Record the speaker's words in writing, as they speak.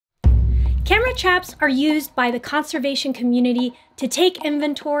Camera traps are used by the conservation community to take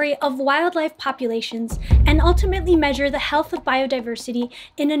inventory of wildlife populations and ultimately measure the health of biodiversity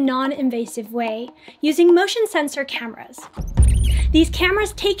in a non-invasive way using motion sensor cameras. These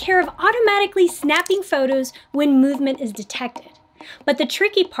cameras take care of automatically snapping photos when movement is detected. But the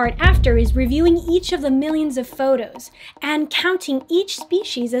tricky part after is reviewing each of the millions of photos and counting each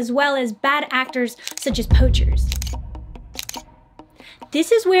species as well as bad actors such as poachers.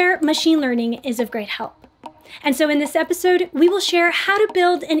 This is where machine learning is of great help. And so in this episode, we will share how to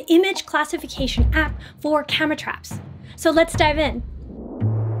build an image classification app for camera traps. So let's dive in.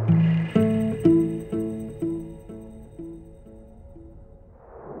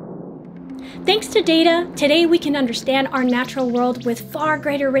 Thanks to data, today we can understand our natural world with far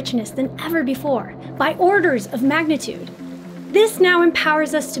greater richness than ever before, by orders of magnitude. This now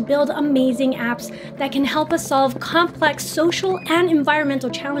empowers us to build amazing apps that can help us solve complex social and environmental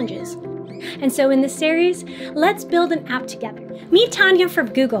challenges. And so in this series, let's build an app together. Meet Tanya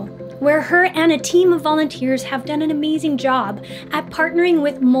from Google, where her and a team of volunteers have done an amazing job at partnering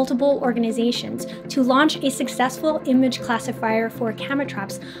with multiple organizations to launch a successful image classifier for camera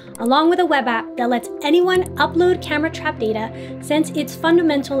traps, along with a web app that lets anyone upload camera trap data, since it's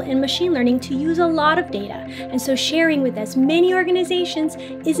fundamental in machine learning to use a lot of data. And so sharing with as many organizations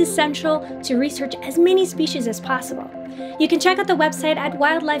is essential to research as many species as possible. You can check out the website at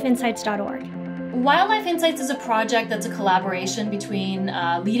wildlifeinsights.org. Wildlife Insights is a project that's a collaboration between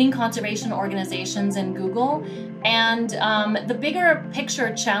leading conservation organizations and Google. And the bigger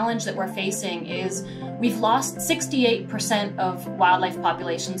picture challenge that we're facing is we've lost 68% of wildlife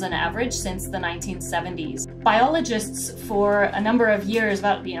populations on average since the 1970s. Biologists for a number of years,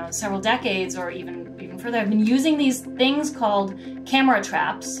 about several decades or even further, have been using these things called camera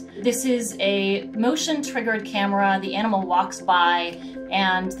traps. This is a motion-triggered camera. The animal walks by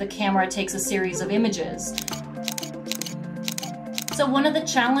and the camera takes a series of images. So one of the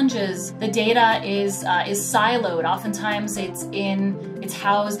challenges, the data is siloed. Oftentimes it's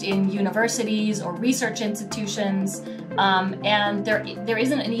housed in universities or research institutions, and there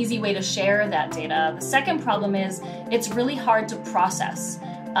isn't an easy way to share that data. The second problem is it's really hard to process.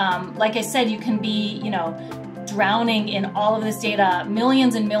 Like I said, you can be, drowning in all of this data,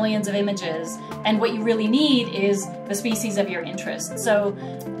 millions and millions of images, and what you really need is the species of your interest. So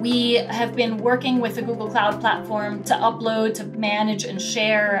we have been working with the Google Cloud platform to upload, to manage and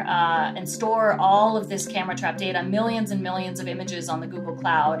share and store all of this camera trap data, millions and millions of images on the Google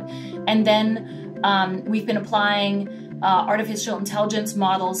Cloud. And then we've been applying artificial intelligence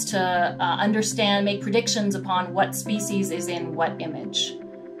models to understand, make predictions upon what species is in what image.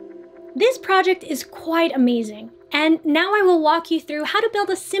 This project is quite amazing, and now I will walk you through how to build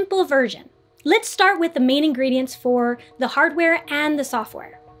a simple version. Let's start with the main ingredients for the hardware and the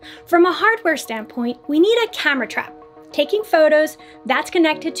software. From a hardware standpoint, we need a camera trap, taking photos that's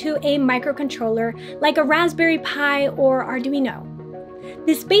connected to a microcontroller like a Raspberry Pi or Arduino.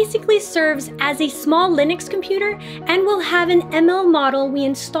 This basically serves as a small Linux computer and will have an ML model we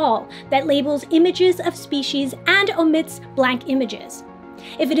install that labels images of species and omits blank images.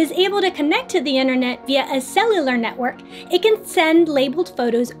 If it is able to connect to the internet via a cellular network, it can send labeled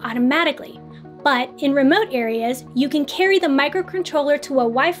photos automatically. But in remote areas, you can carry the microcontroller to a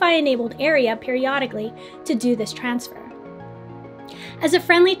Wi-Fi enabled area periodically to do this transfer. As a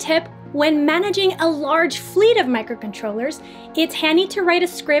friendly tip, when managing a large fleet of microcontrollers, it's handy to write a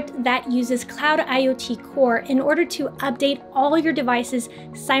script that uses Cloud IoT Core in order to update all your devices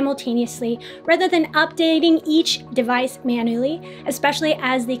simultaneously rather than updating each device manually, especially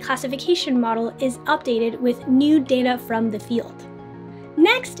as the classification model is updated with new data from the field.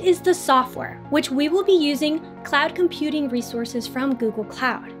 Next is the software, which we will be using cloud computing resources from Google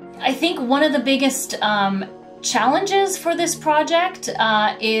Cloud. I think one of the biggest challenges for this project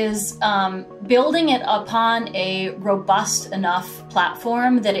is building it upon a robust enough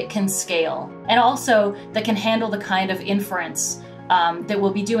platform that it can scale, and also that can handle the kind of inference that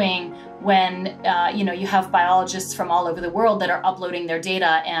we'll be doing when you have biologists from all over the world that are uploading their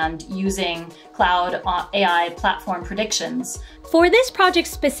data and using cloud AI platform predictions. For this project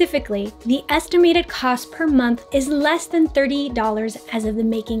specifically, the estimated cost per month is less than $30 as of the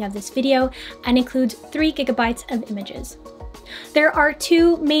making of this video and includes 3 gigabytes of images. There are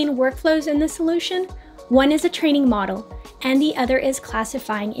 2 main workflows in the solution. One is a training model, and the other is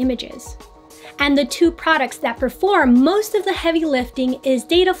classifying images. And the 2 products that perform most of the heavy lifting is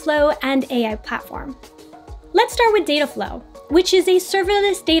Dataflow and AI Platform. Let's start with Dataflow, which is a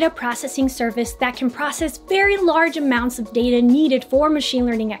serverless data processing service that can process very large amounts of data needed for machine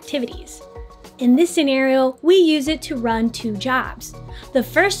learning activities. In this scenario, we use it to run 2 jobs. The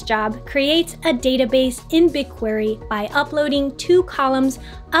first job creates a database in BigQuery by uploading 2 columns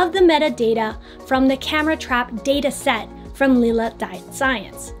of the metadata from the camera trap dataset from Lila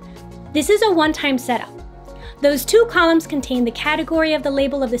Science. This is a one-time setup. Those 2 columns contain the category of the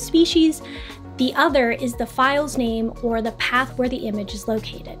label of the species. The other is the file's name or the path where the image is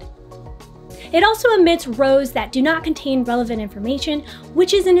located. It also omits rows that do not contain relevant information,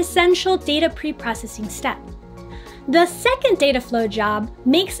 which is an essential data pre-processing step. The second Dataflow job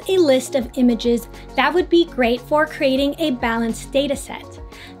makes a list of images that would be great for creating a balanced dataset.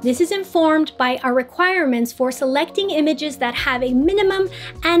 This is informed by our requirements for selecting images that have a minimum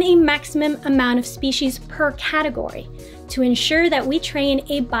and a maximum amount of species per category, to ensure that we train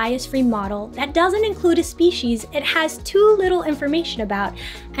a bias-free model that doesn't include a species it has too little information about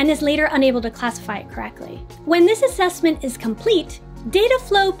and is later unable to classify it correctly. When this assessment is complete,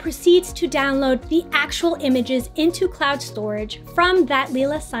 Dataflow proceeds to download the actual images into cloud storage from that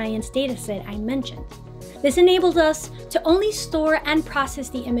Lila Science dataset I mentioned. This enables us to only store and process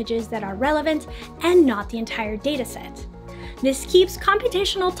the images that are relevant and not the entire dataset. This keeps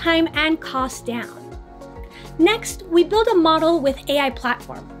computational time and costs down. Next, we build a model with AI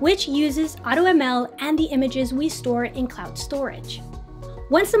platform, which uses AutoML and the images we store in cloud storage.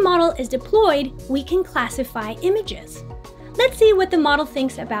 Once the model is deployed, we can classify images. Let's see what the model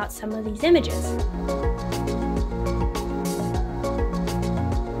thinks about some of these images.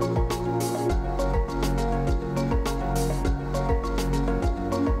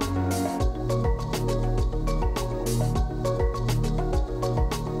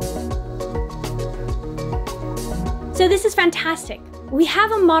 So this is fantastic. We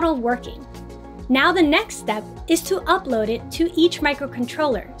have a model working. Now the next step is to upload it to each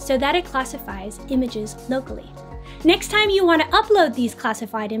microcontroller so that it classifies images locally. Next time you want to upload these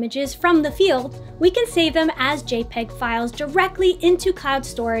classified images from the field, we can save them as JPEG files directly into cloud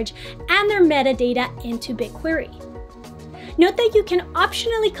storage and their metadata into BigQuery. Note that you can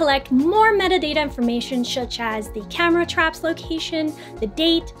optionally collect more metadata information such as the camera trap's location, the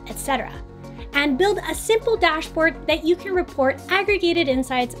date, etc., and build a simple dashboard that you can report aggregated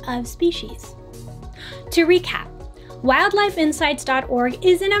insights of species. To recap, wildlifeinsights.org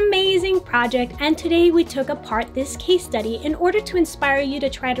is an amazing project, and today we took apart this case study in order to inspire you to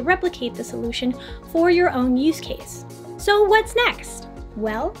try to replicate the solution for your own use case. So what's next?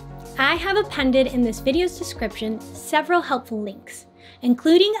 Well, I have appended in this video's description several helpful links,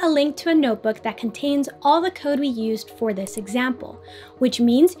 including a link to a notebook that contains all the code we used for this example, which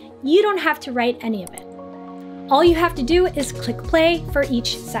means you don't have to write any of it. All you have to do is click play for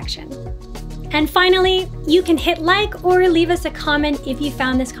each section. And finally, you can hit like or leave us a comment if you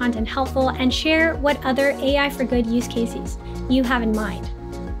found this content helpful and share what other AI for good use cases you have in mind.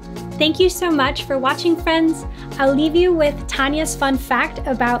 Thank you so much for watching, friends. I'll leave you with Tanya's fun fact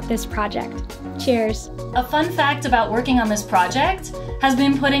about this project. Cheers. A fun fact about working on this project has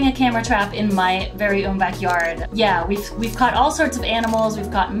been putting a camera trap in my very own backyard. Yeah, we've caught all sorts of animals.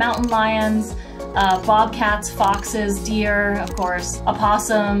 We've caught mountain lions, bobcats, foxes, deer, of course,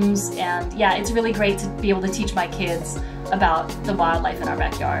 opossums, and yeah, it's really great to be able to teach my kids about the wildlife in our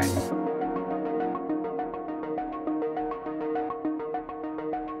backyard.